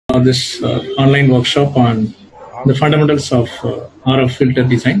this online workshop on the fundamentals of RF filter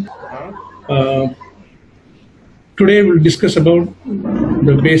design. Today we'll discuss about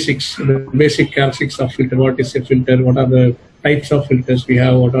the basics, the basic characteristics of filter. What is a filter? What are the types of filters we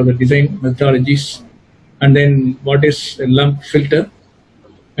have? What are the design methodologies? And then what is a lump filter?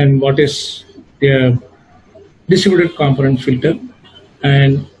 And what is a distributed component filter?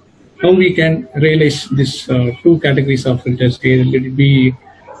 And how we can realize these two categories of filters. Let it be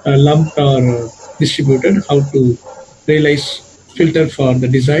lumped or distributed. How to realize filter for the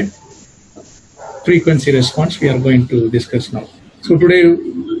desired frequency response we are going to discuss now. So today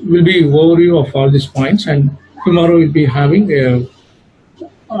will be overview of all these points, and tomorrow we'll be having a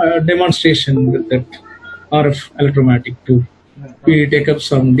demonstration with that RF electromagnetic tool. We take up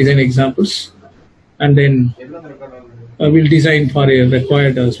some design examples, and then we'll design for a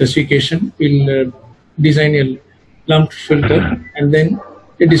required specification. We'll design a lumped filter and then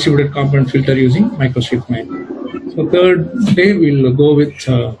a distributed component filter using microstrip line. So third day we'll go with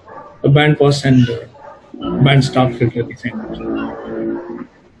a band pass and band stop filter design.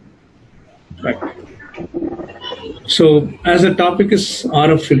 Right. So as the topic is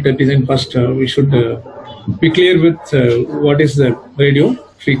RF filter design, first we should be clear with what is the radio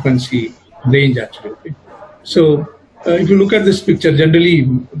frequency range actually. Okay? So if you look at this picture, generally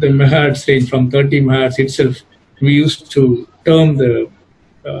the megahertz range from 30 megahertz itself, we used to term the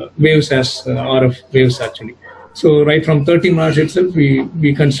waves as RF waves actually. So right from 30 megahertz itself,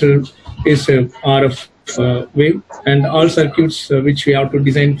 we consider is a RF wave, and all circuits which we have to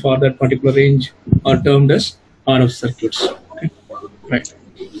design for that particular range are termed as RF circuits. Okay. Right.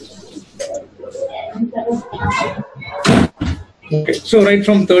 Okay. So right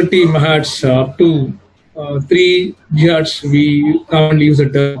from 30 megahertz up to 3 gigahertz, we commonly use the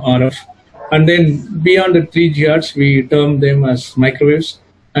term RF, and then beyond the 3 gigahertz, we term them as microwaves.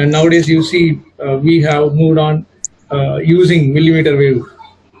 And nowadays, you see, we have moved on using millimeter wave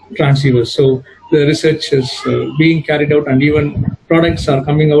transceivers. So the research is being carried out, and even products are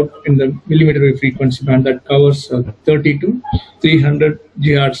coming out in the millimeter wave frequency band that covers 30 to 300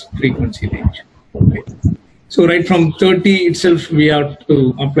 gigahertz frequency range. Okay. So right from 30 itself, we have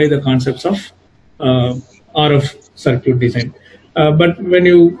to apply the concepts of RF circuit design. But when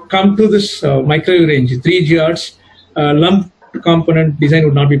you come to this microwave range, 3 gigahertz, lump component design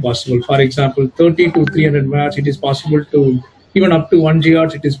would not be possible. For example, 30 to 300 megahertz, it is possible to, even up to 1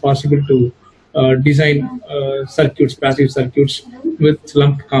 gigahertz, it is possible to design circuits, passive circuits with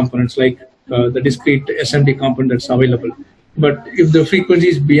lumped components like the discrete SMD component that's available. But if the frequency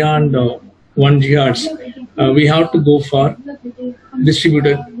is beyond 1 gigahertz, we have to go for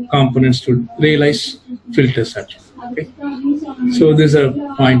distributed components to realize filters actually. Okay? So this is a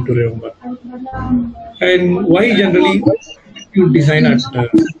point to remember. And why generally you design at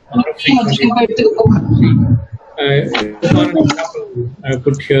frequency? For an example, I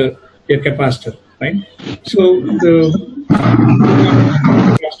put here a capacitor, right? So the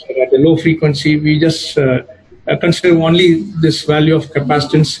capacitor at a low frequency, we just consider only this value of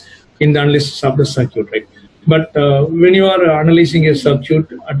capacitance in the analysis of the circuit, right? But when you are analyzing a circuit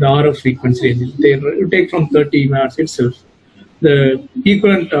at the RF frequency range, you take from 30 megahertz itself, the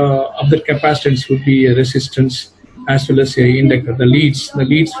equivalent of the capacitance would be a resistance as well as a inductor. The leads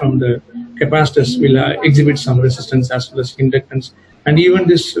from the capacitors will exhibit some resistance as well as inductance, and even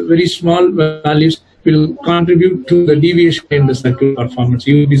this very small values will contribute to the deviation in the circuit performance.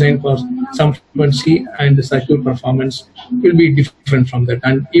 You design for some frequency and the circuit performance will be different from that,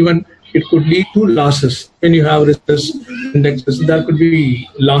 and even it could lead to losses. When you have resistors, inductors, there could be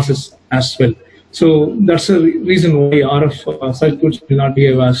losses as well. So that's the reason why RF circuits will not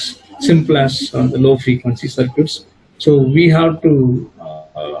behave as simple as the low frequency circuits. So we have to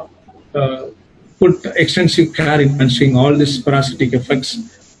put extensive care in considering all these parasitic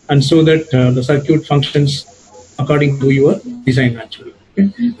effects, and so that the circuit functions according to your design actually. Okay?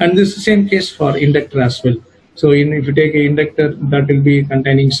 And this is the same case for inductor as well. So if you take an inductor, that will be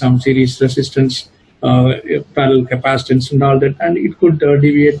containing some series resistance, parallel capacitance and all that, and it could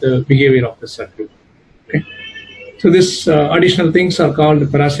deviate the behavior of the circuit. Okay? So this additional things are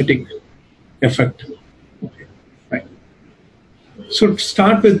called parasitic effect. Okay. Right. So to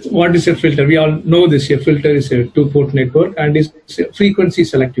start with, what is a filter? We all know this. A filter is a two-port network and is a frequency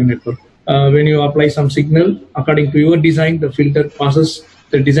selective network. When you apply some signal, according to your design, the filter passes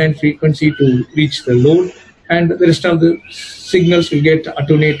the design frequency to reach the load, and the rest of the signals will get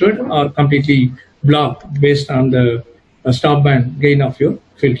attenuated or completely blocked based on the stop band gain of your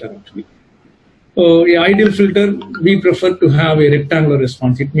filter actually. So an ideal filter, we prefer to have a rectangular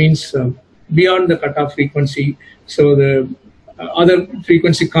response. It means beyond the cutoff frequency, so the other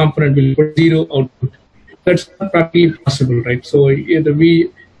frequency component will put zero output. That's not practically possible, right? So a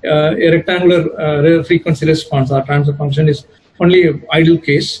rectangular frequency response or transfer function is only an ideal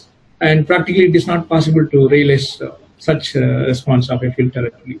case, and practically it is not possible to realize such response of a filter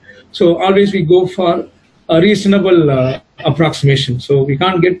actually. So always we go for a reasonable approximation. So we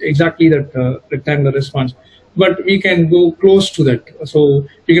can't get exactly that rectangular response, but we can go close to that. So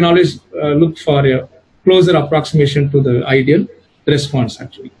we can always look for a closer approximation to the ideal response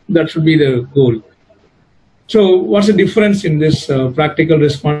actually. That should be the goal. So what's the difference in this practical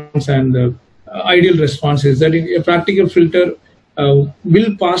response and ideal response is that a practical filter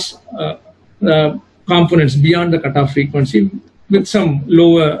will pass components beyond the cutoff frequency with some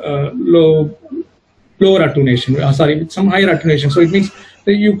lower attenuation, with some higher attenuation. So it means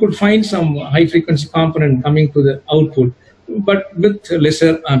that you could find some high frequency component coming to the output, but with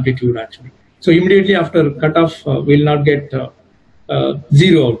lesser amplitude actually. So immediately after cutoff, we'll not get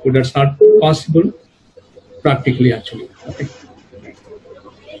zero output. That's not possible practically actually. Okay.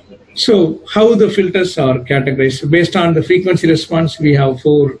 So how the filters are categorized? Based on the frequency response, we have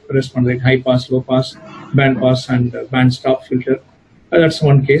 4 responses, like high pass, low pass, band pass, and band stop filter. That's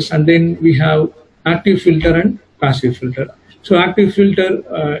one case. And then we have active filter and passive filter. So active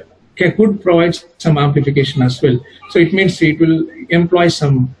filter could provide some amplification as well. So it means it will employ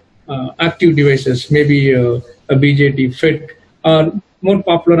some active devices, maybe a BJT, FET, or more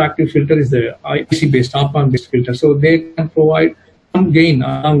popular active filter is the IC-based, op-amp-based filter. So they can provide some gain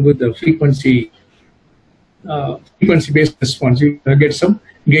along with the frequency-based response. You get some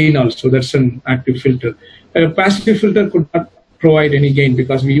gain also. That's an active filter. A passive filter could not provide any gain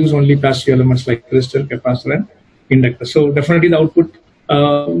because we use only passive elements like resistor, capacitor, and inductor. So definitely the output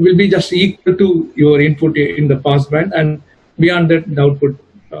will be just equal to your input in the pass band, and beyond that the output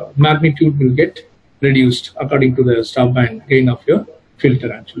magnitude will get reduced according to the stop band gain of your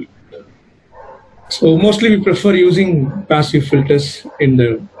filter actually. So mostly we prefer using passive filters in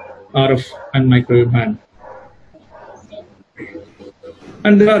the RF and microwave band.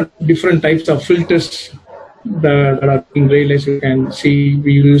 And there are different types of filters that are being realized. You can see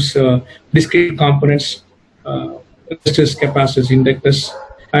we use discrete components, resistors, capacitors, inductors.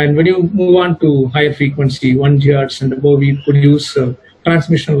 And when you move on to higher frequency, 1 GHz and above, we could use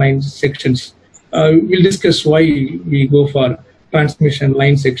transmission line sections. We'll discuss why we go for transmission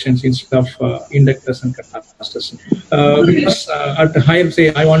line sections instead of inductors and capacitors. Because at the higher,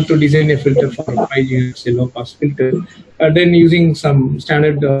 say, I want to design a filter for 5 GHz, a low pass filter, then using some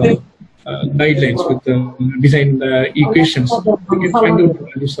standard guidelines with design equations, we can find out the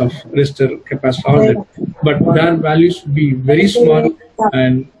values of resistor, capacitor, all that. But their values will be very small,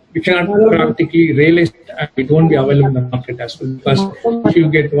 and we cannot practically realize it, and it won't be available in the market as well. Because if you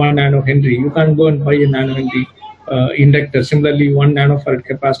get 1 nanohenry, you can't go and buy a nanohenry inductor. Similarly, 1 nanofarad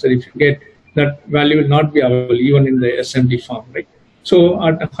capacitor, if you get, that value will not be available even in the SMD form, right? So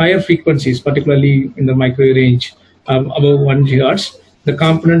at higher frequencies, particularly in the microwave range, above 1 GHz, the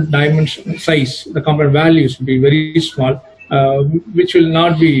component dimension size, the component values will be very small, which will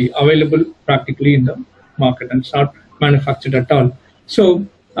not be available practically in the market, and it's not manufactured at all. So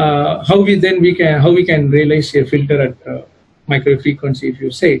how we can realize a filter at microwave frequency? If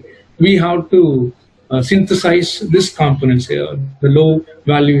you say, we have to synthesize this components here, the low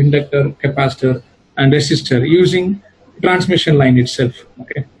value inductor, capacitor, and resistor using transmission line itself.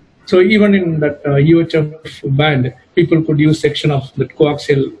 Okay, so even in that UHF band, people could use section of the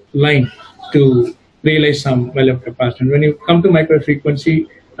coaxial line to realize some value of capacitance. When you come to microwave frequency,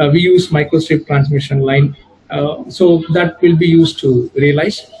 we use microstrip transmission line, so that will be used to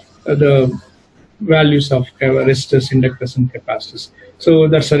realize the values of resistors, inductors, and capacitors. So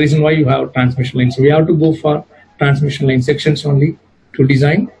that's the reason why you have transmission lines. So we have to go for transmission line sections only to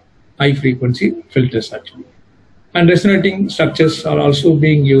design high frequency filters actually. And resonating structures are also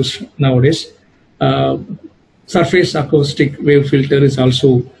being used nowadays. Surface acoustic wave filter is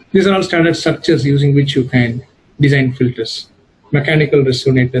also, these are all standard structures using which you can design filters. Mechanical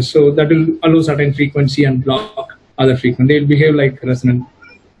resonators, so that will allow certain frequency and block other frequency. They'll behave like resonant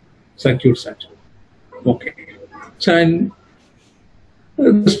circuits actually. Okay, so in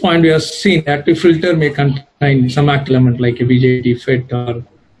this point we have seen active filter may contain some active element like a BJT, FET, or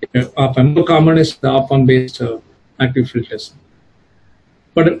op-amp. More common is the op-amp based active filters.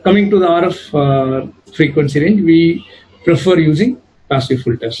 But coming to the RF frequency range, we prefer using passive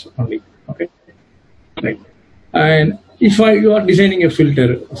filters only. Okay, right. And if you are designing a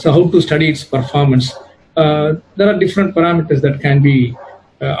filter, so how to study its performance? There are different parameters that can be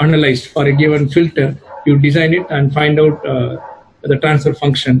analyzed for a given filter. You design it and find out the transfer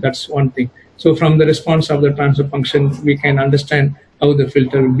function. That's one thing. So from the response of the transfer function, we can understand how the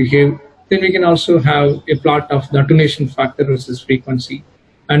filter will behave. Then we can also have a plot of the attenuation factor versus frequency.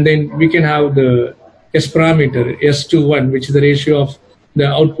 And then we can have the S parameter, S21, which is the ratio of the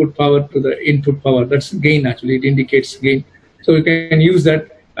output power to the input power. That's gain actually, it indicates gain. So we can use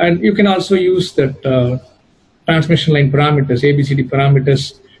that. And you can also use that transmission line parameters, ABCD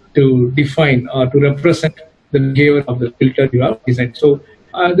parameters, to define or to represent the behavior of the filter you have designed. So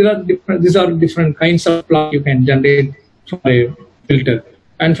these are different kinds of plots you can generate for a filter.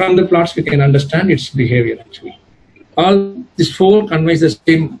 And from the plots, we can understand its behavior actually. All these four conveys the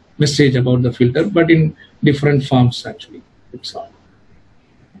same message about the filter, but in different forms actually. It's all.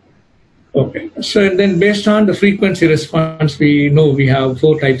 Okay, so and then based on the frequency response, we know we have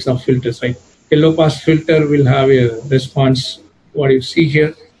four types of filters, right? A low pass filter will have a response, what you see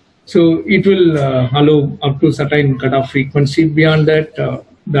here. So it will allow up to certain cutoff frequency. Beyond that,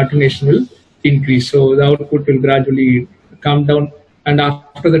 the attenuation will increase. So the output will gradually come down, and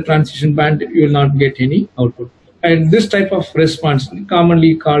after the transition band, you will not get any output. And this type of response,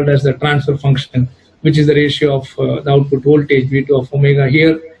 commonly called as the transfer function, which is the ratio of the output voltage V2 of omega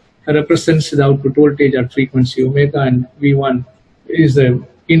here, represents the output voltage at frequency omega, and V1 is the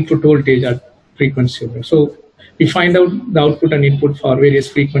input voltage at frequency omega. So we find out the output and input for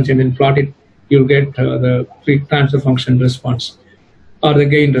various frequencies and then plot it, you'll get the transfer function response or the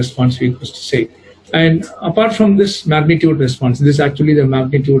gain response, we used to say. And apart from this magnitude response, this is actually the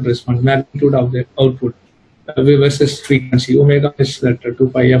magnitude response, magnitude of the output versus frequency. Omega is that 2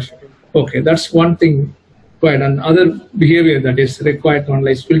 pi f. Okay, that's one thing. Quite another behavior that is required to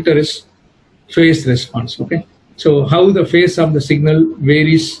analyze filter is phase response. Okay, so how the phase of the signal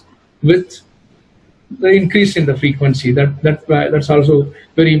varies with the increase in the frequency. That's also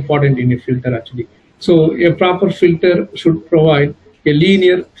very important in a filter actually. So a proper filter should provide a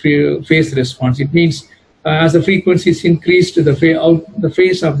linear phase response. It means as the frequency is increased, the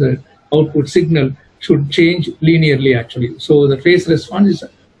phase of the output signal should change linearly actually. So the phase response is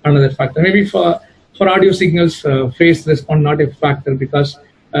another factor. Maybe for audio signals, phase response not a factor because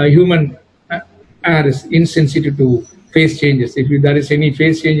human ear is insensitive to phase changes. If there is any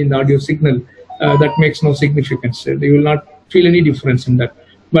phase change in the audio signal, that makes no significance. You will not feel any difference in that.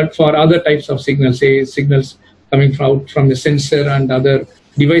 But for other types of signals, say signals coming from the sensor and other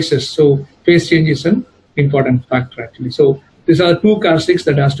devices, so phase change is an important factor actually. So these are two characteristics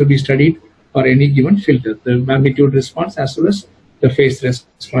that has to be studied for any given filter: the magnitude response as well as the phase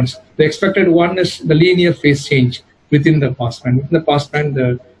response. The expected one is the linear phase change within the passband. Within the passband,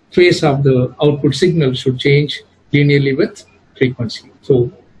 the phase of the output signal should change linearly with frequency.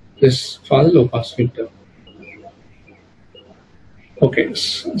 So this for the low pass filter. Okay,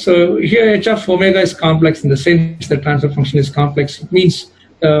 so here h of omega is complex in the sense the transfer function is complex. It means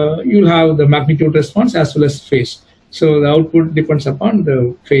you'll have the magnitude response as well as phase. So the output depends upon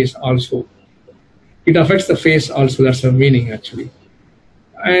the phase also. It affects the phase also, that's the meaning actually.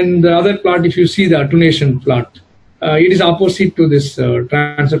 And the other plot, if you see the attenuation plot, it is opposite to this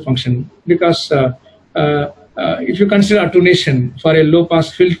transfer function because if you consider attenuation for a low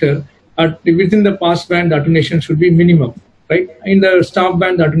pass filter, within the pass band, the attenuation should be minimum, right? In the stop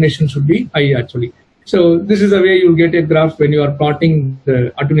band, the attenuation should be high actually. So this is the way you get a graph when you are plotting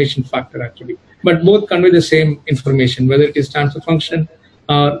the attenuation factor actually. But both convey the same information, whether it is transfer function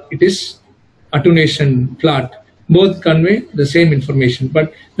or it is attenuation plot. Both convey the same information,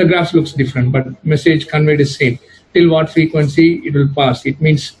 but the graphs looks different, but message conveyed is same. Till what frequency it will pass. It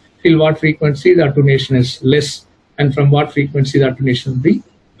means till what frequency the attenuation is less, and from what frequency the attenuation will be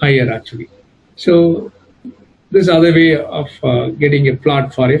higher actually. So this is other way of getting a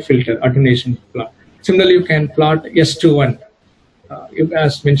plot for a filter, attenuation plot. Similarly, you can plot S21.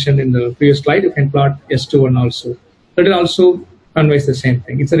 As mentioned in the previous slide, you can plot S21 also. That will also conveys the same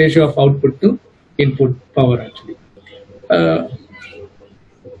thing. It's a ratio of output to input power actually.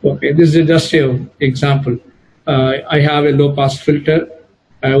 Okay, this is just an example. I have a low pass filter,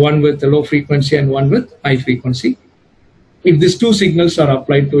 one with a low frequency and one with high frequency. If these two signals are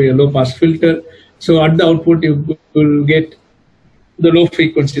applied to a low pass filter, so at the output you will get the low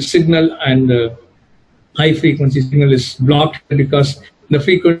frequency signal and the high frequency signal is blocked because the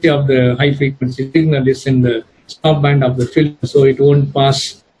frequency of the high frequency signal is in the stop band of the filter, so it won't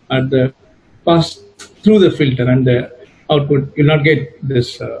pass through the filter, and the output you'll not get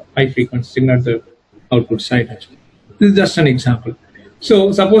this high frequency signal at the output side actually. This is just an example.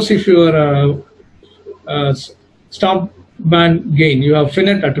 So suppose if your stop band gain, you have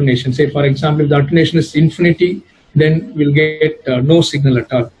finite attenuation. Say for example, if the attenuation is infinity, then we'll get no signal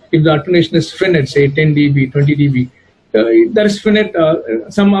at all. If the attenuation is finite, say 10 dB, 20 dB, there is finite,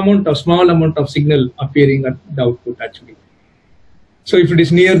 small amount of signal appearing at the output actually. So if it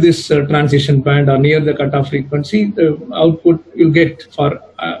is near this transition band or near the cutoff frequency, the output you get for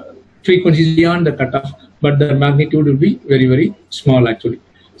frequencies beyond the cutoff, but the magnitude will be very, very small actually.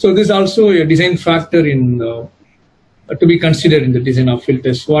 So this is also a design factor in to be considered in the design of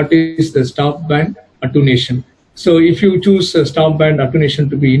filters. What is the stop band attenuation? So if you choose a stop band attenuation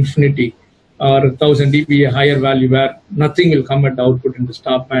to be infinity or 1000 dB, a higher value where nothing will come at the output in the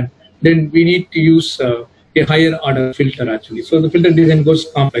stop band, then we need to use a higher order filter actually. So the filter design goes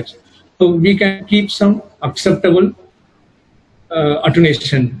complex. So we can keep some acceptable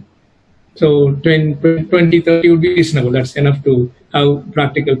attenuation. So 20, 30 would be reasonable. That's enough to have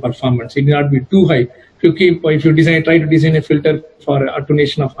practical performance. It need not be too high. If you try to design a filter for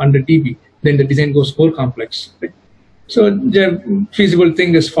attenuation of 100 dB, then the design goes more complex. Right? So the feasible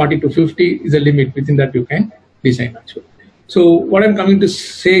thing is 40 to 50 is a limit within that you can design actually. So what I'm coming to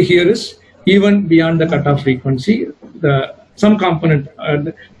say here is even beyond the cutoff frequency, some component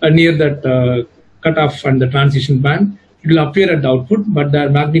near that cutoff and the transition band, it will appear at the output, but the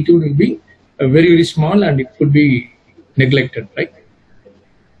magnitude will be very, very small and it could be neglected, right?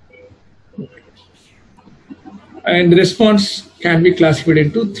 And the response can be classified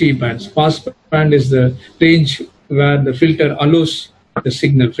into 3 bands. Pass band is the range where the filter allows the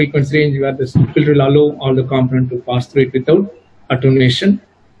signal, frequency range where the filter will allow all the component to pass through it without attenuation.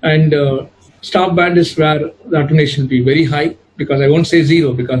 And stop band is where the attenuation will be very high, because I won't say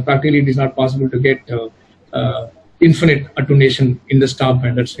 0, because practically it is not possible to get infinite attenuation in the stop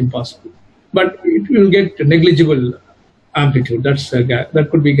band. That's impossible. But it will get negligible amplitude. That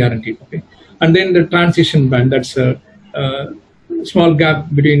could be guaranteed. Okay. And then the transition band, that's a small gap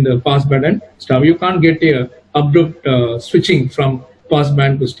between the pass band and stop. You can't get a abrupt switching from pass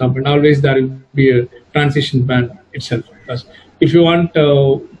band to stop band. Always there will be a transition band itself. Because if you want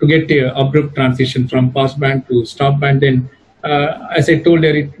to get a abrupt transition from pass band to stop band, then as I told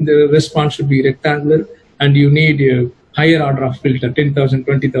you, the response should be rectangular, and you need a higher order of filter, 10,000,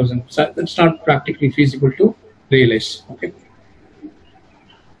 20,000. So that's not practically feasible to realize. Okay.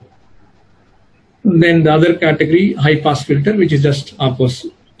 Then the other category, high pass filter, which is just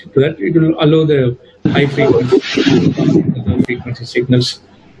opposite to that. It will allow the high frequency signals.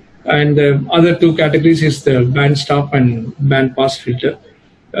 And the other 2 categories is the band stop and band pass filter.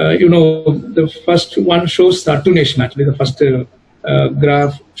 The first one shows the attenuation actually. The first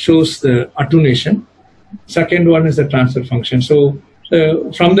graph shows the attenuation. Second one is the transfer function. So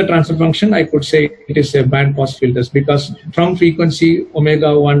from the transfer function, I could say it is a band pass filters, because from frequency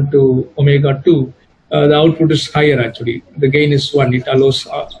omega 1 to omega 2, the output is higher actually. The gain is 1. It allows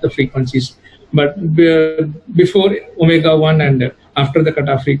the frequencies. But before omega 1 and after the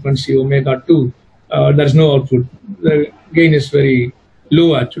cutoff frequency omega 2, there is no output. The gain is very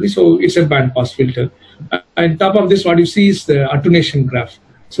low actually. So it's a band pass filter. On top of this, what you see is the attenuation graph.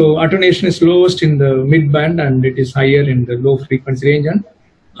 So attenuation is lowest in the mid band and it is higher in the low frequency range and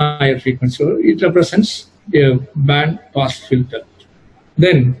higher frequency. So it represents a band pass filter.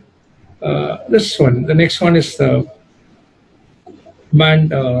 Then this one, the next one is the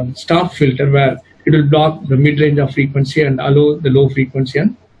band stop filter, where it will block the mid range of frequency and allow the low frequency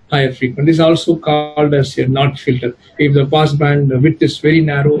and higher frequency. This is also called as a notch filter. If the pass band width is very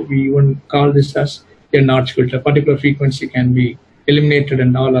narrow, we won't call this as a notch filter. Particular frequency can be eliminated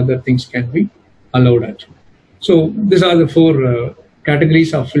and all other things can be allowed actually. So these are the 4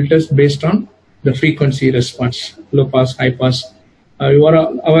 categories of filters based on the frequency response, low pass, high pass. You are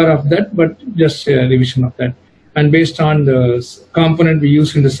aware of that, but just a revision of that. And based on the component we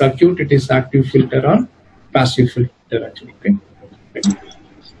use in the circuit, it is active filter or passive filter actually. Okay.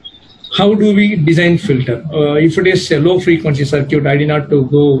 How do we design filter? If it is a low frequency circuit, I did not to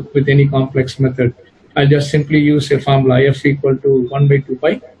go with any complex method. I'll just simply use a formula F equal to 1 by 2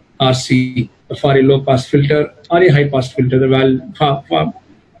 pi RC for a low pass filter or a high pass filter. The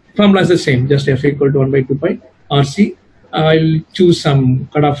formula is the same, just F equal to 1 by 2 pi RC. I'll choose some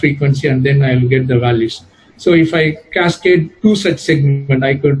cutoff frequency and then I'll get the values. So if I cascade 2 such segments,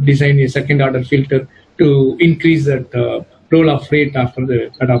 I could design a second order filter to increase that roll-off rate after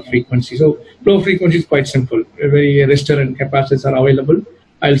the cutoff frequency. So low frequency is quite simple. Very resistor and capacitors are available.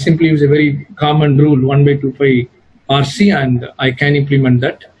 I'll simply use a very common rule, 1 by 2 pi RC, and I can implement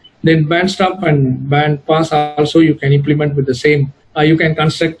that. Then band stop and band pass also you can implement with the same. You can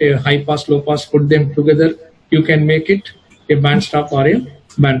construct a high pass, low pass, put them together. You can make it a band stop or a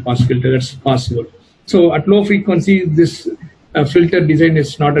band pass filter. That's possible. So at low frequency, this filter design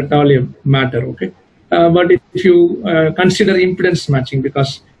is not at all a matter. Okay, but if you consider impedance matching,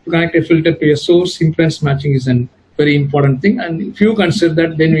 because to connect a filter to a source, impedance matching is a very important thing. And if you consider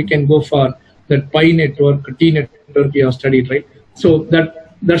that, then we can go for that pi network, T network you have studied, right? So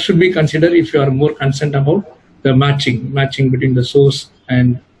that should be considered if you are more concerned about the matching between the source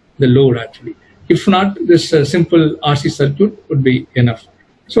and the load actually. If not, this simple RC circuit would be enough.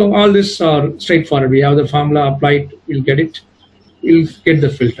 So all this are straightforward. We have the formula applied, we'll get it, we'll get the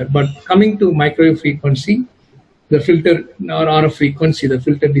filter. But coming to microwave frequency, the filter or RF frequency, the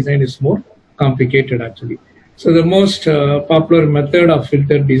filter design is more complicated actually. So the most popular method of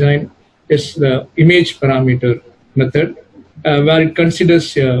filter design is the image parameter method, where it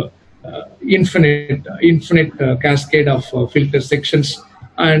considers infinite cascade of filter sections,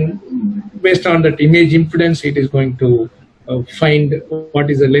 and based on that image impedance, it is going to find what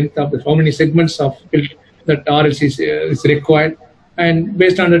is the length of how many segments of filter that RLC is required, and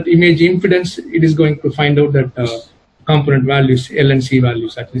based on that image impedance, it is going to find out that component values, LNC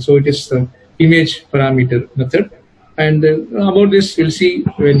values actually. So it is the image parameter method. And about this, we'll see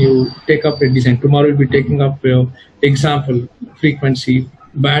when you take up a design. Tomorrow we'll be taking up example frequency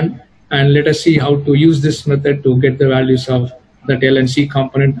band, and let us see how to use this method to get the values of that LNC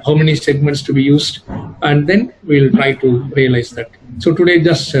component, how many segments to be used, and then we'll try to realize that. So today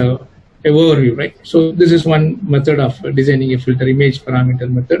just a overview, right? So this is one method of designing a filter, image parameter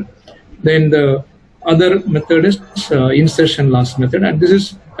method. Then the other method is insertion loss method, and this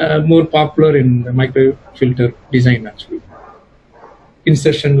is more popular in the microwave filter design actually.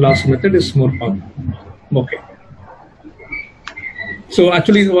 Insertion loss method is more popular. Okay. So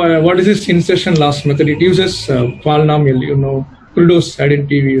actually, what is this insertion loss method? It uses polynomial, Prudhow's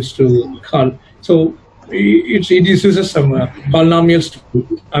identity we used to call. So it uses some polynomials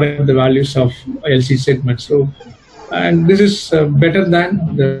to arrive the values of LC segments. So, and this is better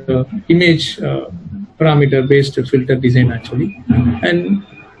than the image parameter based filter design actually. And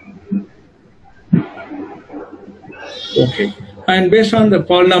okay, and based on the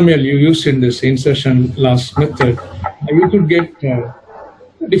polynomial you use in this insertion loss method, you could get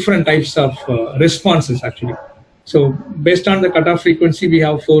different types of responses actually. So based on the cutoff frequency, we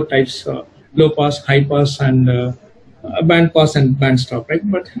have 4 types: low pass, high pass, and band pass and band stop, right?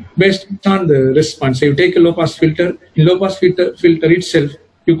 But based on the response, so you take a low pass filter. In low pass filter itself,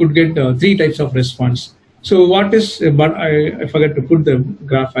 you could get 3 types of response. So what is, but I forgot to put the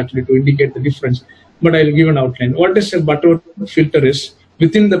graph actually to indicate the difference, but I'll give an outline. What is a Butterworth filter is,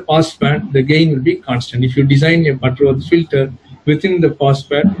 within the pass band, the gain will be constant. If you design a Butterworth filter within the pass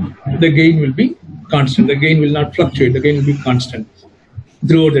band, the gain will be constant. The gain will not fluctuate. The gain will be constant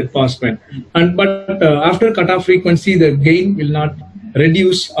throughout that pass band. And but after cutoff frequency, the gain will not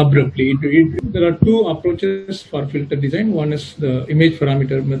reduce abruptly. There are 2 approaches for filter design. One is the image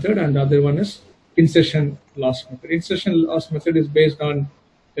parameter method, and the other one is insertion loss method. Insertion loss method is based on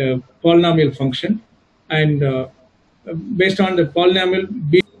a polynomial function, and based on the polynomial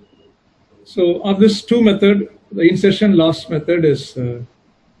B. So of this 2 method, the insertion loss method is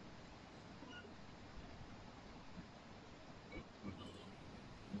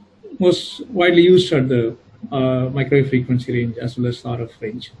most widely used at the microwave frequency range as well as RF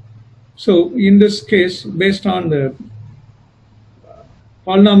range. So in this case, based on the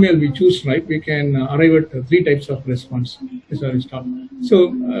polynomial we choose, right, we can arrive at 3 types of response.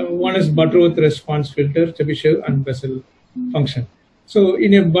 So one is Butterworth response filter, Chebyshev, and Bessel function. So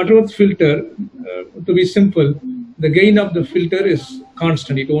in a Butterworth filter, to be simple, the gain of the filter is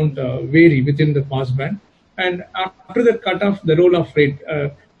constant. It won't vary within the pass band. And after the cutoff, the roll-off rate,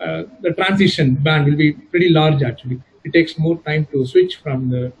 the transition band will be pretty large actually. It takes more time to switch from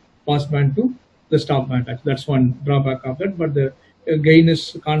the pass band to the stop band. Actually. That's one drawback of that, but the gain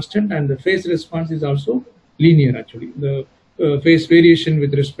is constant, and the phase response is also linear actually. The phase variation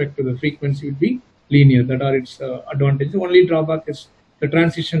with respect to the frequency will be linear. That are its advantages. The only drawback is the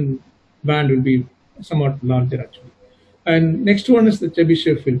transition band will be somewhat larger actually. And next one is the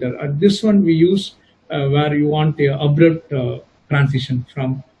Chebyshev filter. And this one we use where you want a abrupt transition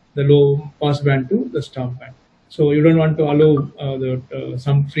from the low pass band to the stop band. So you don't want to allow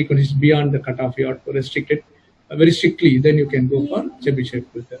some frequencies beyond the cutoff. You have to restrict it very strictly. Then you can go for Chebyshev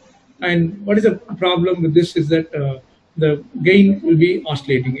filter. And what is the problem with this is that the gain will be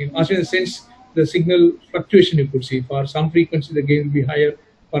oscillating. In oscillating sense, the signal fluctuation you could see. For some frequency, the gain will be higher.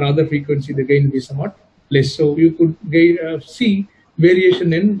 For other frequency, the gain will be somewhat less. So you could see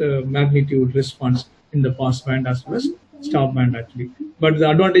variation in the magnitude response in the pass band as well as stop band actually. But the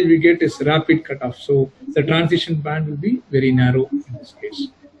advantage we get is rapid cutoff. So the transition band will be very narrow in this case.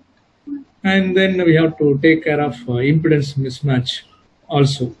 And then we have to take care of impedance mismatch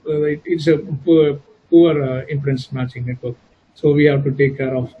also. It's a poor impedance matching network. So we have to take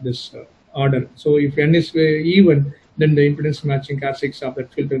care of this order. So if n is even, then the impedance matching characteristics of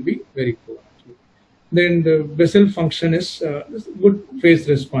that filter will be very poor. Actually. Then the Bessel function is good phase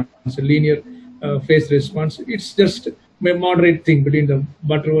response, a linear phase response. It's just a moderate thing between the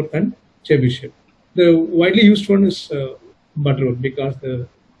Butterworth and Chebyshev. The widely used one is Butterworth because the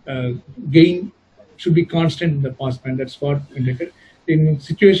uh, gain should be constant in the passband. That's what indicated. In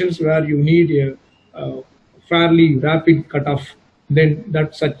situations where you need a fairly rapid cutoff, then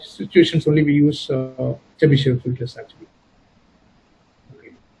that such situations only we use Chebyshev filters actually.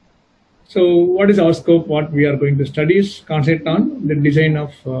 Okay. So what is our scope? What we are going to study is concentrate on the design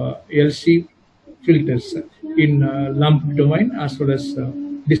of LC filters in lump domain as well as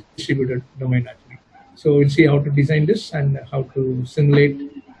distributed domain actually. So we'll see how to design this and how to simulate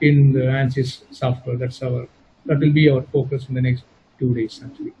in the ANSYS software. That will be our focus in the next 2 days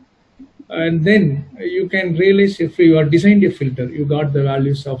actually. And then you can realize if you are designed a filter, you got the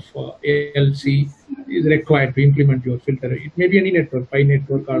values of ALC is required to implement your filter. It may be any network, pi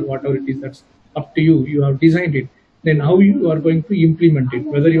network or whatever it is, that's up to you. You have designed it. Then how you are going to implement it,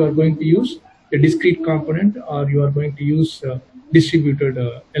 whether you are going to use a discrete component or you are going to use distributed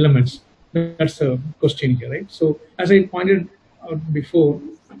elements. That's the question here, right? So as I pointed out before,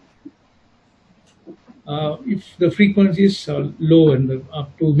 if the frequency is low and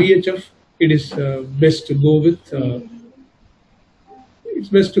up to VHF, it is best to go with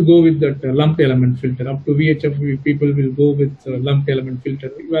that lump element filter. Up to VHF, people will go with lump element filter.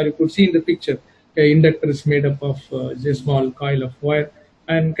 Where you could see in the picture, the inductor is made up of a small coil of wire,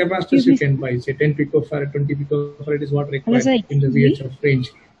 and capacitors you can buy. Say 10 picofarad, 20 picofarad is what required in the VHF range,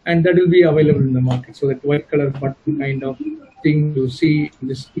 and that will be available in the market. So that white color button kind of thing you see in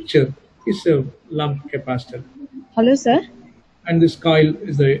this picture is a lump capacitor. Hello, sir. And this coil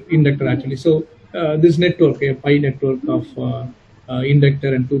is the inductor actually. So this network, a pi network of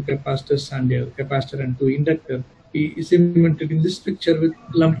inductor and two capacitors and a capacitor and two inductor is implemented in this picture with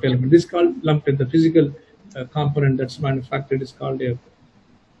lump element. This is called lump. The physical component that's manufactured is called a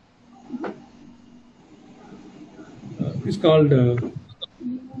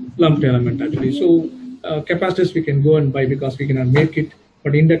lumped element actually. So capacitors we can go and buy because we cannot make it,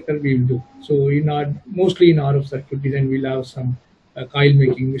 but inductor we will do. So mostly in RF circuit design we'll have some coil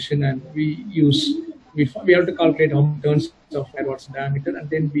making machine, and we have to calculate how many turns of what's diameter, and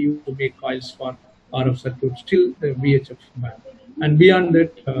then we use to make coils for RF circuit still the VHF band. And beyond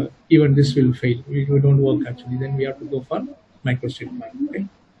that, even this will fail. We don't work actually. Then we have to go for microstrip band. Okay.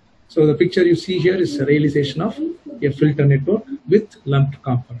 So the picture you see here is a realization of a filter network with lumped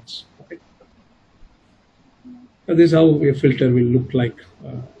components. Okay. So this is how a filter will look like.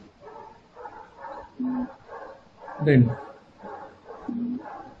 Then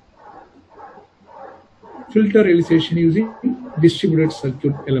filter realization using distributed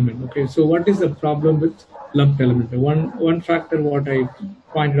circuit element. Okay, so what is the problem with lump element? One factor what I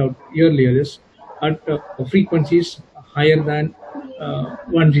pointed out earlier is at frequencies higher than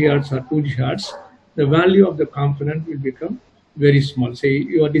 1 GHz or 2 GHz, the value of the component will become very small. Say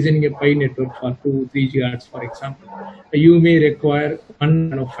you are designing a pi network for 2-3 GHz, for example, you may require 1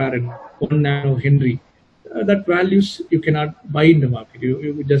 nanofarad, 1 nanohenry. That values you cannot buy in the market.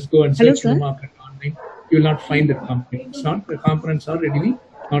 You just go and search in the market online. You will not find the component. It's not, the components are readily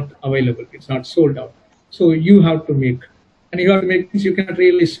not available. It's not sold out. So you have to make, and you have to make things you cannot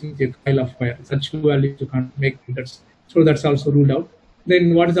realize with a coil of wire. Such low values you can't make. So that's also ruled out.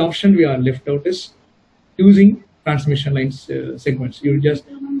 Then what is the option we are left out is using transmission lines segments. You just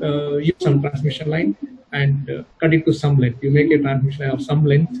use some transmission line and cut it to some length. You make a transmission line of some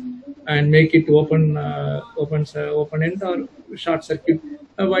length and make it open end or short circuit.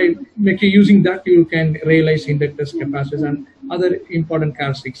 By using that, you can realize inductors, capacitors, and other important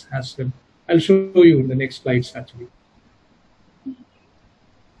characteristics as well. I'll show you in the next slides actually.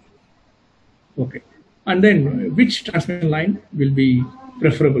 Okay, and then which transmission line will be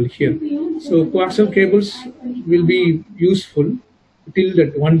preferable here? So coaxial cables will be useful till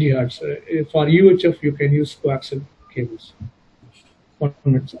that 1 GHz. For UHF, you can use coaxial cables. 1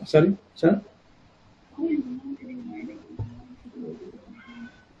 minute, sorry, sir.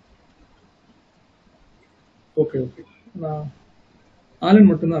 Okay. Alan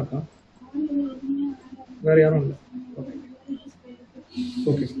மட்டும்தான் இருக்கா, வேற யாரும் இல்லை?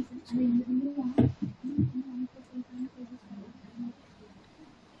 Okay.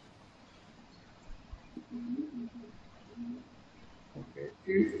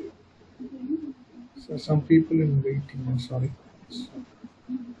 So some people in waiting. I'm sorry.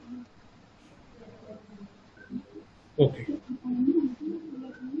 Okay.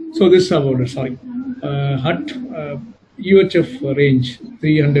 So this is about it. Sorry. HUT UHF range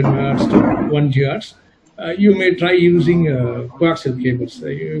 300 megahertz to 1 gigahertz, you may try using coaxial cables.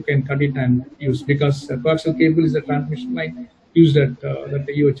 You can cut it and use, because coaxial cable is a transmission line used at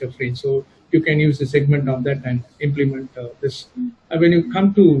the UHF range. So you can use a segment of that and implement this. When you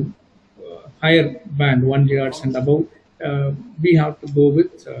come to higher band, 1 gigahertz and above, we have to go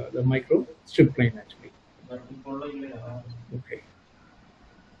with the micro strip line actually. Okay.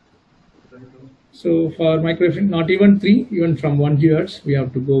 So for microwave, not even 3, even from 1 gigahertz, we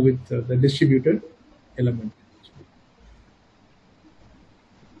have to go with the distributed element.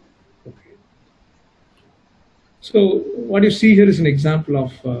 Okay. So what you see here is an example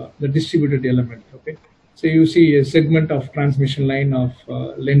of the distributed element. Okay. So you see a segment of transmission line of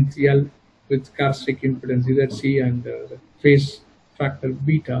length L with characteristic impedance ZC and the phase factor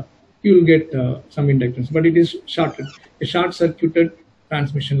beta. You will get some inductance, but it is shorted. A short-circuited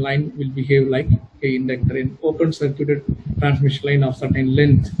transmission line will behave like a inductor. An open-circuited transmission line of certain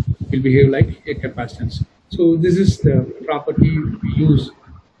length will behave like a capacitance. So this is the property we use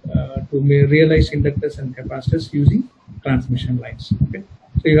to realize inductors and capacitors using transmission lines. Okay.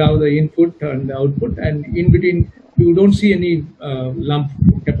 So you have the input and the output, and in between you don't see any lump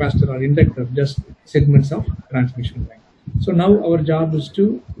capacitor or inductor, just segments of transmission line. So now our job is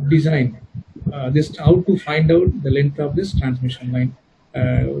to design this, how to find out the length of this transmission line,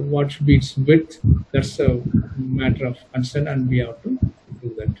 what should be its width. That's a matter of concern, and we have to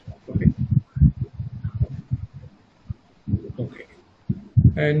do that. Okay. Okay.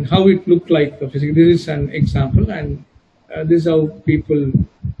 And how it looked like physically. This is an example, and this is how people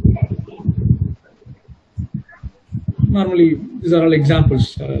normally. These are all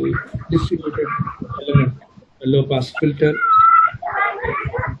examples. Distributed element, a low pass filter,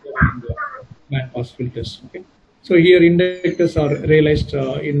 band pass filters. Okay. So here inductors are realized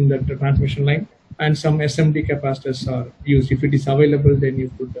in the transmission line, and some SMD capacitors are used. If it is available, then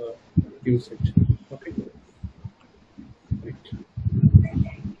you could use it. Okay. Right.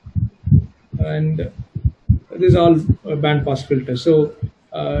 And this is all band pass filter. So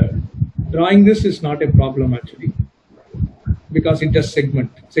drawing this is not a problem actually, because it just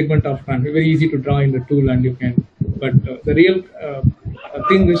segment of transmission. Very easy to draw in the tool, and you can. But the real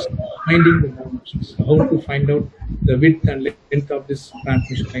thing is finding the dimensions. How to find out the width and length of this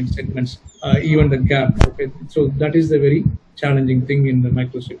transmission line segments, even the gap. Okay, so that is the very challenging thing in the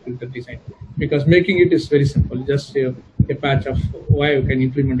microstrip filter design, because making it is very simple. Just a patch of wire you can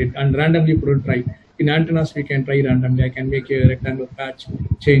implement it, and randomly put a try. In antennas, we can try randomly. I can make a rectangular patch,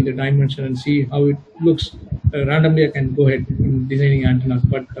 change the dimension, and see how it looks. Randomly, I can go ahead in designing antennas,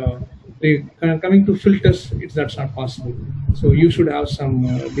 but coming to filters, that's not possible. So you should have some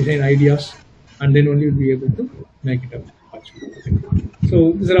design ideas, and then only you'll be able to make it up.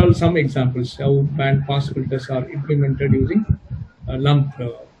 So these are all some examples how band pass filters are implemented using lump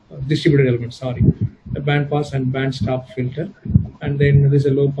distributed elements. Sorry, a band pass and band stop filter, and then there's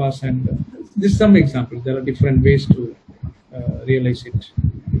a low pass, and this is some examples. There are different ways to realize it.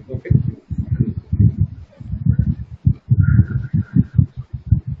 Okay.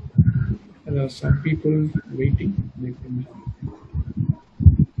 There are some people waiting.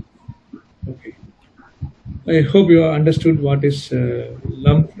 Okay. I hope you have understood what is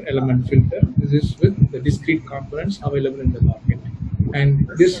lump element filter. This is with the discrete components available in the market, and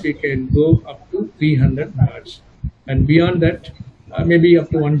this we can go up to 300 Hz, and beyond that, maybe up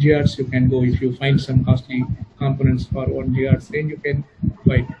to 1 GHz you can go. If you find some costly components for 1 GHz range, you can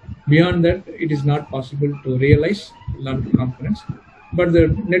buy. Beyond that, it is not possible to realize lump components. But the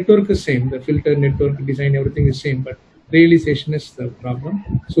network is same, the filter network design, everything is same, but realization is the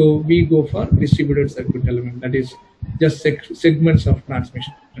problem. So we go for distributed circuit element, that is just segments of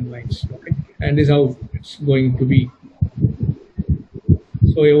transmission lines. Okay? And this is how it's going to be.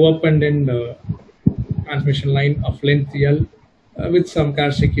 So a open-end transmission line of length L with some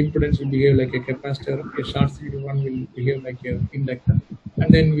characteristic impedance will behave like a capacitor, a short-circuited one will behave like an inductor,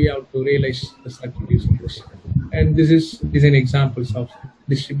 and then we have to realize the circuit using this. And this is design examples of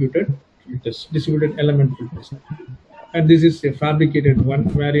distributed filters, distributed element filters. And this is a fabricated one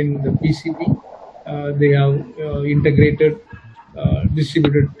wherein the PCB they have integrated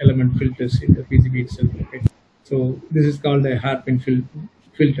distributed element filters in the PCB itself. Okay, so this is called a hairpin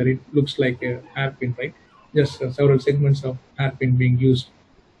filter. It looks like a hairpin, right? Just several segments of hairpin being used,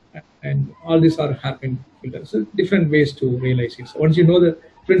 and all these are hairpin filters. So different ways to realize it. So once you know the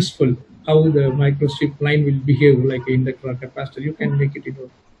principle, how the microstrip line will behave like an inductor or capacitor, you can make it in your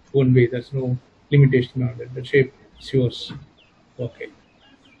own way. There's no limitation on it. The shape is yours. Okay.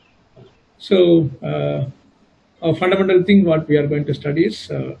 So a fundamental thing what we are going to study is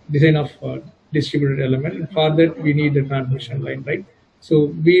design of distributed element. And for that, we need a transmission line, right? So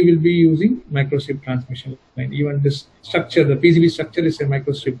we will be using microstrip transmission line. Even this structure, the PCB structure is a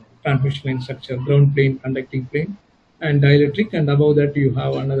microstrip transmission line structure, ground plane, conducting plane, and dielectric, and above that you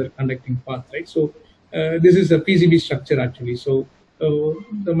have another conducting path, right? So this is a PCB structure actually. So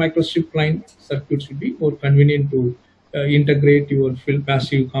the microstrip line circuits will be more convenient to integrate your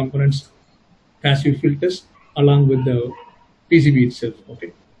passive components, passive filters along with the PCB itself.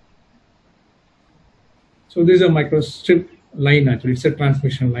 Okay. So this is a microstrip line actually. It's a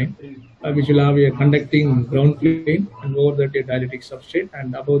transmission line which will have a conducting ground plane, and over that a dielectric substrate,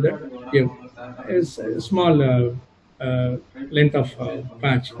 and above that is a small length of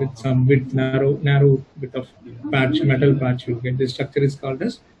patch with some width, narrow bit of patch, metal patch you get. This structure is called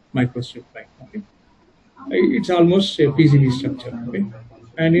as microstrip line. Okay. It's almost a PCB structure. Okay.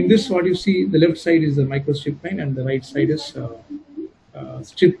 And in this, what you see, the left side is the microstrip line, and the right side is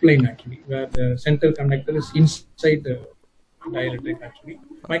strip line actually, where the central conductor is inside the dielectric actually.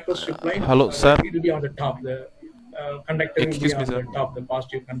 Microstrip line, Hello, sir. it will be on the top. The conductor will be Excuse me, on sir. the top, the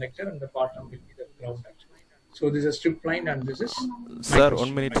positive conductor, and the bottom will be the ground actually. So this is a strip line, and this is Sir, 1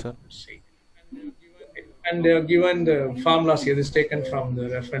 microstrip minute, line. sir. And they are given the formulas here. This is taken from the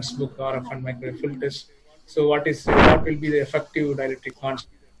reference book RF and microwave filters. So what will be the effective dielectric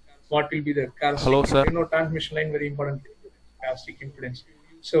constant? What will be the Hello, characteristic? sir. Transmission line very important characteristic impedance.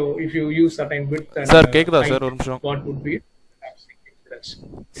 So if you use certain width and Sir, கேக்குதா height, sir ஒரு நிமிஷம் what would be characteristic impedance?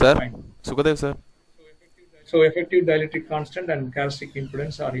 Sir Fine. Sukhdev sir So effective dielectric constant and characteristic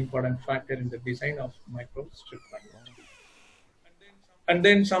impedance are important factor in the design of microstrip line. And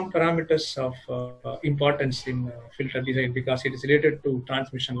then some parameters of importance in filter design, because it is related to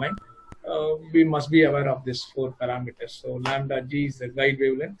transmission line. We must be aware of these 4 parameters. So lambda g is the guide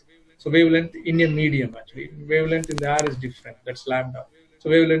wavelength. So wavelength in a medium actually. Wavelength in the air is different. That's lambda. So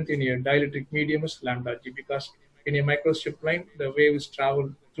wavelength in a dielectric medium is lambda g, because in a microstrip line the waves travel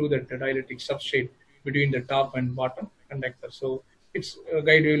through the dielectric substrate between the top and bottom conductor. So its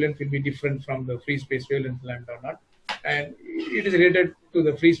guide wavelength will be different from the free space wavelength lambda naught, and it is related to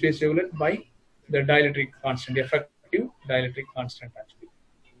the free space wavelength by the dielectric constant, effective dielectric constant actually.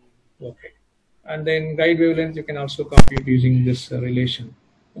 Okay. And then guide wavelength you can also compute using this relation.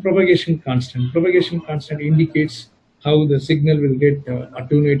 Propagation constant. Propagation constant indicates how the signal will get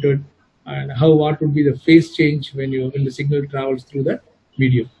attenuated, and what would be the phase change when the signal travels through that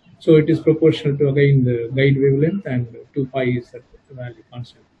medium. So it is proportional to again the guide wavelength, and 2 pi is the value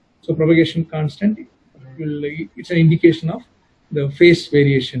constant. So propagation constant it's an indication of the phase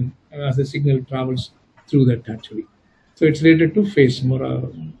variation as the signal travels through that actually. So it's related to phase more.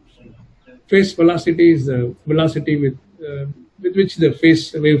 Phase velocity is the velocity with which the phase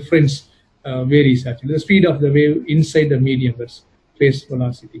wave fronts varies actually. The speed of the wave inside the medium, that's phase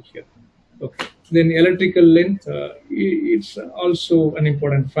velocity here. Okay. Then electrical length, it's also an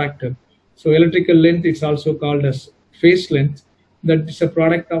important factor. So electrical length is also called as phase length. That is a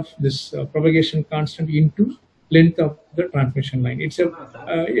product of this propagation constant into length of the transmission line. It's a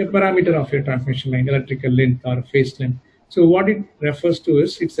parameter of your transmission line, electrical length or phase length. So what it refers to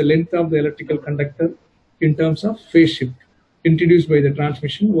is it's the length of the electrical conductor in terms of phase shift introduced by the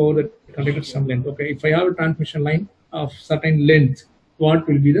transmission over the conductor some length. Okay, if I have a transmission line of certain length, what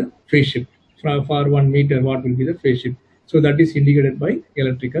will be the phase shift? For 1 meter, what will be the phase shift? So that is indicated by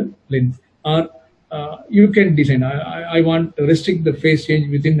electrical length. Or you can design, I want to restrict the phase change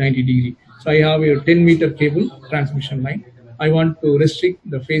within 90 degree. So I have a 10-meter cable transmission line. I want to restrict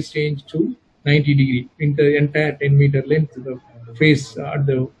the phase change to 90 degree in the entire 10-meter length. The phase at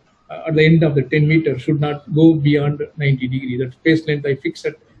the end of the 10 meter should not go beyond 90 degree. That phase length I fix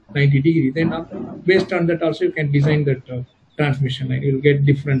at 90 degree. Then based on that also you can design that transmission line. You will get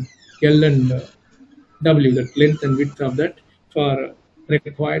different L and W, that length and width of that for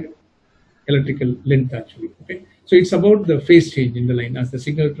required electrical length actually. Okay, so it's about the phase change in the line as the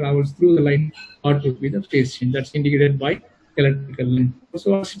signal travels through the line. What would be the phase change? That's indicated by electrical length.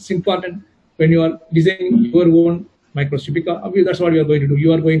 So it's important when you are designing your own microstrip, because that's what you are going to do.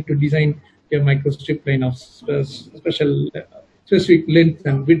 You are going to design a microstrip line of specific length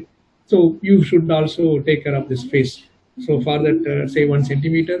and width. So you should also take care of this phase. So for that, say 1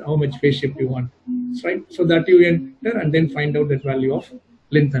 centimeter, how much phase shift you want, right? So that you enter and then find out that value of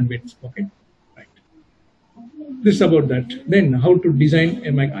length and width. Okay, right. This is about that. Then how to design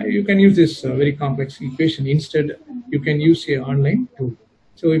a mic. You can use this very complex equation. Instead, you can use a online tool.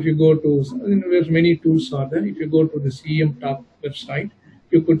 So if you go to, there's many tools are there. If you go to the CEM Top website,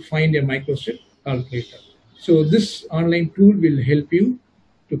 you could find a microstrip calculator. So this online tool will help you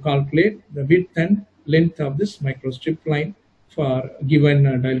to calculate the width and length of this microstrip line for given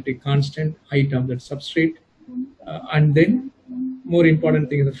dielectric constant, height of that substrate, and then more important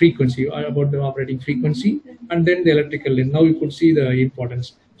thing is the frequency, about the operating frequency, and then the electrical length. Now you could see the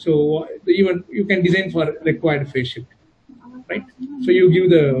importance. So even you can design for required phase shift, right? So you give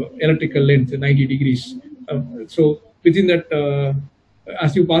the electrical length 90 degrees. So within that,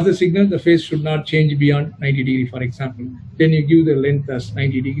 as you pass the signal, the phase should not change beyond 90 degree, for example. Then you give the length as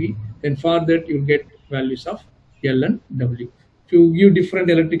 90 degree. Then for that, you'll get values of L and W. If you give different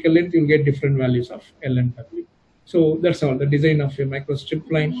electrical length, you'll get different values of L and W. So that's all. The design of a microstrip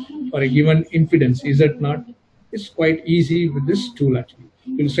line for a given impedance, is that not? It's quite easy with this tool actually.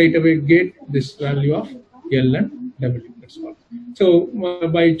 You'll straight away get this value of L and W. That's all. So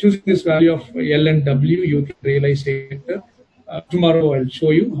by choosing this value of L and W, you can realize a vector. Tomorrow I'll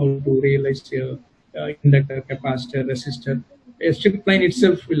show you how to realize a inductor, capacitor, resistor. A strip line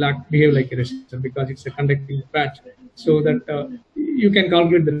itself will behave like a resistor because it's a conducting patch. So that you can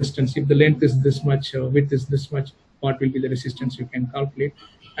calculate the resistance. If the length is this much, width is this much, what will be the resistance you can calculate.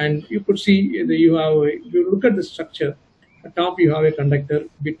 And you could see that you have, if you look at the structure, at top you have a conductor,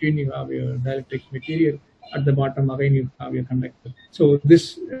 between you have a dielectric material, at the bottom again you have a conductor. So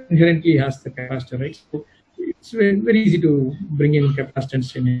this inherently has the capacitor, right? So it's very easy to bring in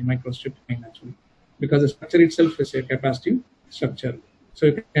capacitance in a microstrip line actually, because the structure itself is a capacitive structure. So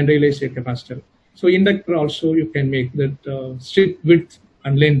you can realize a capacitor. So inductor also you can make that strip width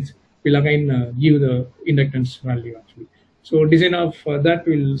and length will again give the inductance value actually. So design of that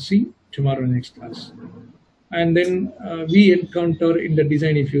we'll see tomorrow next class. And then we encounter in the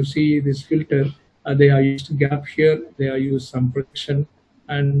design, if you see this filter, they have used gap here, they have used some protection,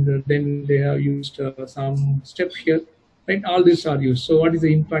 and then they have used some step here, right? All these are used. So what is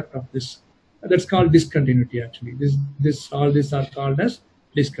the impact of this? That's called discontinuity actually. All these are called as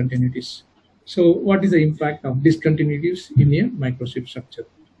discontinuities. So what is the impact of discontinuities in a microstrip structure?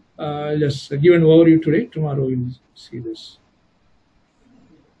 Just give an overview today. Tomorrow we'll see this.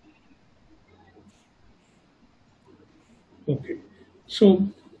 Okay. So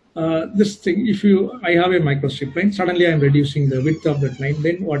this thing, if I have a microstrip line, suddenly I'm reducing the width of that line,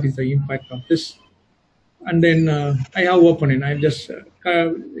 then what is the impact of this? And then I have open end. I just,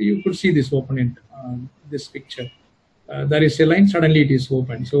 you could see this open end, this picture. There is a line, suddenly it is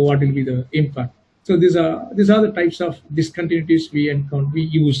open. So what will be the impact? So these are the types of discontinuities we encounter, we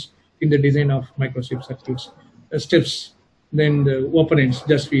use in the design of microstrip circuits. Steps, then the open ends,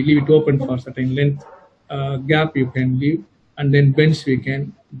 just we leave it open for certain length. Gap you can leave, and then bends we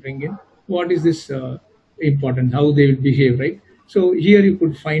can bring in. What is this important? How they will behave, right? So here you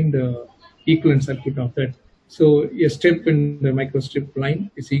could find the equivalent circuit of that. So a step in the microstrip line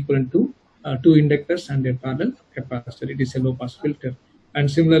is equivalent to two inductors and a parallel capacitor. It is a low pass filter. And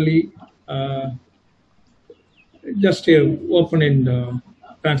similarly, just a open end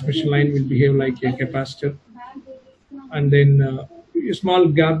transmission line will behave like a capacitor, and then a small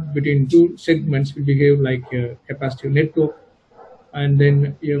gap between two segments will behave like a capacitive network, and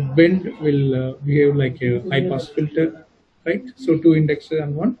then a bend will behave like a high pass filter, right? So two inductors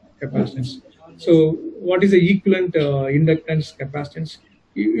and one capacitance. So what is the equivalent inductance, capacitance?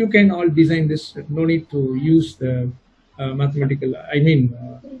 You can all design this. No need to use the mathematical. I mean,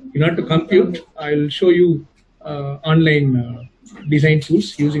 in order to compute, I'll show you online design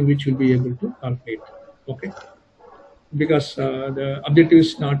tools using which you'll be able to calculate. Okay, because the objective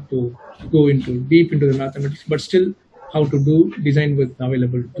is not to go deep into the mathematics, but still how to do design with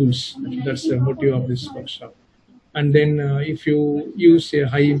available tools. That's the motive of this workshop. And then if you use a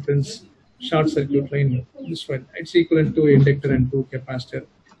high impedance short circuit line, this one, it's equivalent to inductor and to capacitor.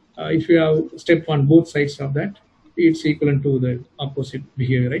 If you have step on both sides of that, it's equivalent to the opposite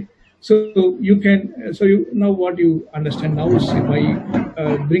behavior, right? So you can, now what you understand now is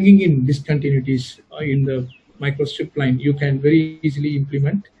by bringing in discontinuities in the microstrip line, you can very easily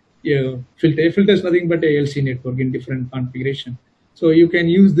implement a filter. A filter is nothing but a LC network in different configuration. So you can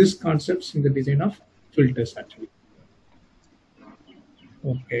use these concepts in the design of filters actually.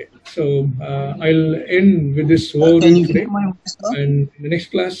 Okay, so I'll end with this overview today, and in the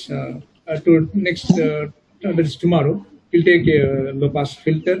next class, that is tomorrow, we'll take a low pass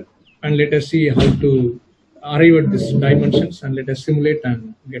filter and let us see how to arrive at these dimensions, and let us simulate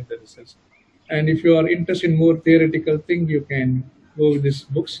and get the results. And if you are interested in more theoretical thing, you can go with these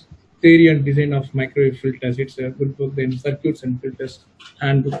books, Theory and Design of Microwave Filters. It's a good book. Then Circuits and Filters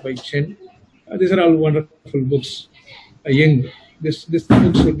Handbook by Chen. These are all wonderful books. Young. This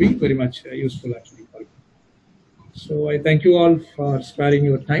books would be very much useful actually for you. So I thank you all for sparing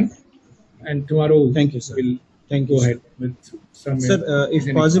your time, and tomorrow thank you, sir. We'll go ahead with some. Sir,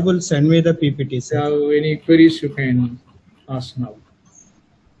 if possible, send me the PPT. Sir. If you have any queries, you can ask now.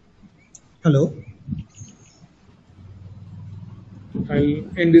 Hello.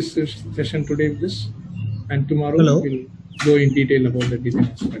 I'll end this session today with this, and tomorrow Hello. we'll go in detail about the design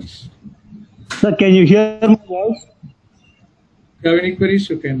aspects. Sir, can you hear my voice? If you have any queries,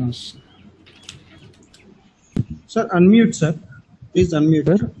 you can ask. Sir, unmute, sir. Please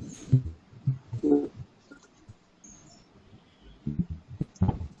unmute. Sir?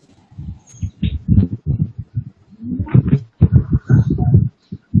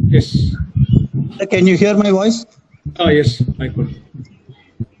 Yes. Sir, can you hear my voice? Yes, I could.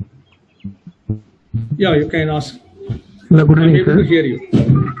 Yeah, you can ask. Good I'm evening, able to sir. hear you.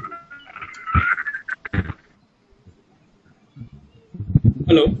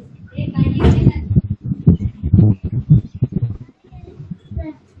 Hello.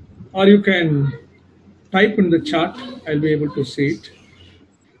 Or you can type in the chat. I'll be able to see it.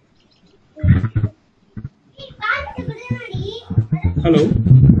 Hello.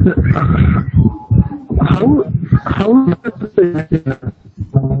 How?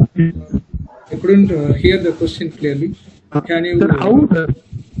 I couldn't hear the question clearly. Can you? Sir, how?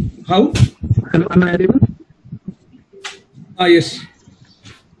 How? Hello, am I audible? Yes.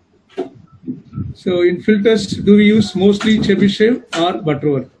 So in filters, do we use mostly Chebyshev or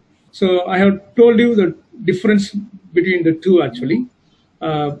Butterworth? So I have told you the difference between the two actually.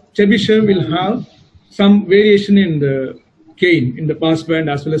 Chebyshev will have some variation in the gain in the pass band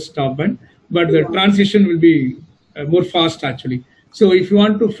as well as stop band, but the transition will be more fast actually. So if you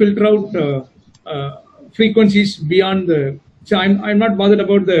want to filter out frequencies beyond the, so I'm not bothered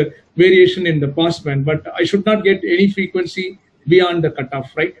about the variation in the pass band, but I should not get any frequency beyond the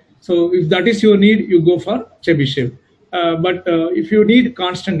cutoff, right? So if that is your need, you go for Chebyshev. But if you need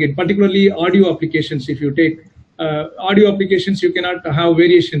constant gain, particularly audio applications, if you take audio applications, you cannot have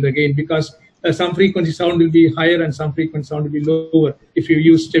variation in the gain because some frequency sound will be higher and some frequency sound will be lower if you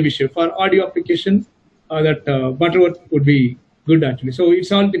use Chebyshev. For audio application, that Butterworth would be good actually. So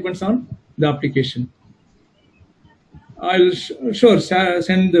it's all depends on the application. I'll sure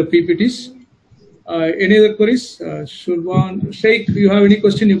send the PPTs. Any other queries? Shulwan, Sheikh, you have any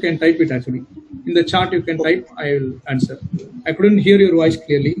question, you can type it actually. In the chat, you can type, I will answer. I couldn't hear your voice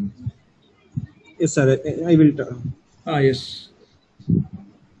clearly. Yes, sir. I will. Yes.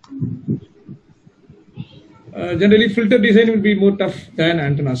 Generally, filter design will be more tough than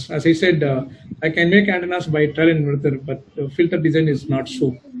antennas. As I said, I can make antennas by trial and error, but filter design is not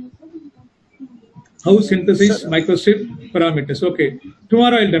so. How synthesize microstrip parameters? Okay,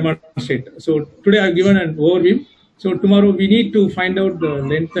 tomorrow I'll demonstrate. So today I've given an overview. So tomorrow we need to find out the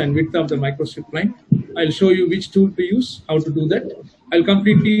length and width of the microstrip line. I'll show you which tool to use, how to do that. I'll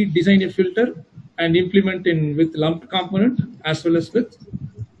completely design a filter and implement in with lumped component as well as with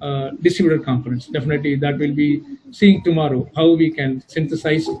distributed components. Definitely that will be seeing tomorrow how we can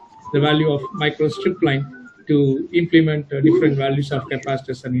synthesize the value of microstrip line to implement different values of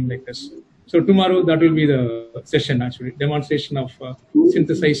capacitors and inductors. So tomorrow that will be the session actually, demonstration of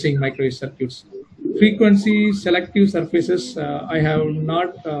synthesizing microwave circuits. Frequency selective surfaces, I have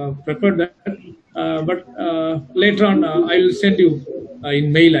not prepared that, but later on I will send you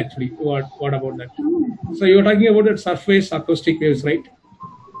in mail actually what about that. So you're talking about that surface acoustic waves, right?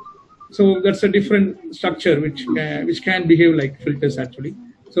 So that's a different structure which can behave like filters actually.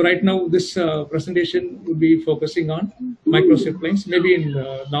 So right now this presentation will be focusing on microstrip lines. Maybe in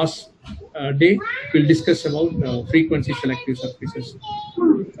the last day we'll discuss about frequency selective surfaces.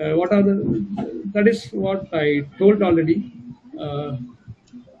 What are that is what I told already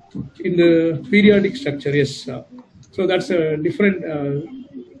in the periodic structure. Yes, so that's a different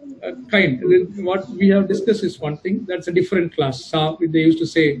kind. What we have discussed is one thing. That's a different class. SAW, they used to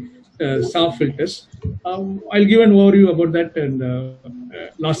say SAW filters. I'll give an overview about that in the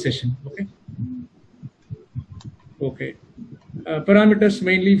last session. Okay. Okay. Parameters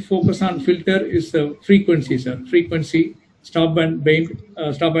mainly focus on filter is the frequency, sir. Frequency, stop band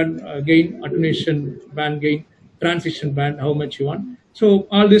gain, attenuation band gain, transition band, how much you want. So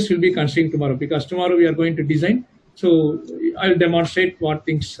all this will be considering tomorrow because tomorrow we are going to design. So I'll demonstrate what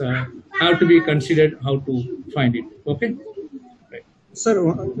things have to be considered, how to find it. Okay. Right. Sir,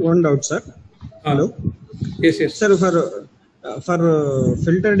 one doubt, sir. Hello. Yes, yes. Sir, for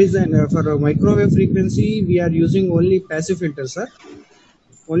filter design for microwave frequency, we are using only passive filters, sir.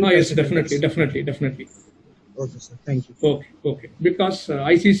 Only Yes, definitely. Okay, sir. Thank you. Okay. Because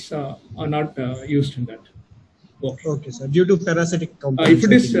ICs are not used in that. Okay, sir. Due to parasitic components.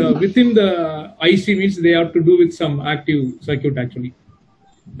 If it is within the IC, means they have to do with some active circuit actually,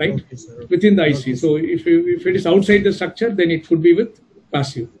 right? Okay, sir. Within the IC. Okay, so if it is outside the structure, then it could be with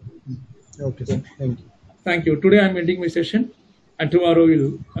passive. Okay, sir. Thank you. Thank you. Today I'm ending my session, and tomorrow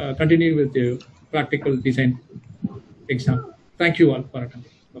we'll continue with the practical design exam. Thank you all for attending.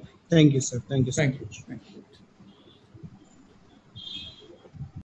 Bye. Thank you, sir. Thank you so Thank you. much. Thank you.